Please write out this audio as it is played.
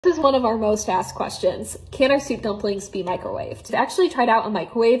This is one of our most asked questions. Can our soup dumplings be microwaved? We've actually tried out a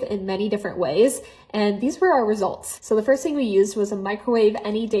microwave in many different ways, and these were our results. So the first thing we used was a microwave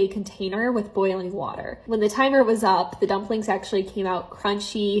any day container with boiling water. When the timer was up, the dumplings actually came out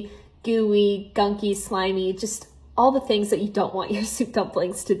crunchy, gooey, gunky, slimy, just all the things that you don't want your soup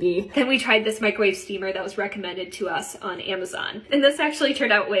dumplings to be. Then we tried this microwave steamer that was recommended to us on Amazon, and this actually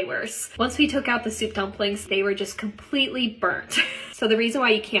turned out way worse. Once we took out the soup dumplings, they were just completely burnt. So the reason why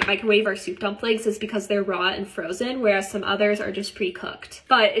you can't microwave our soup dumplings is because they're raw and frozen, whereas some others are just pre-cooked.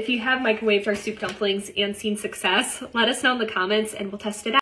 But if you have microwaved our soup dumplings and seen success, let us know in the comments and we'll test it out.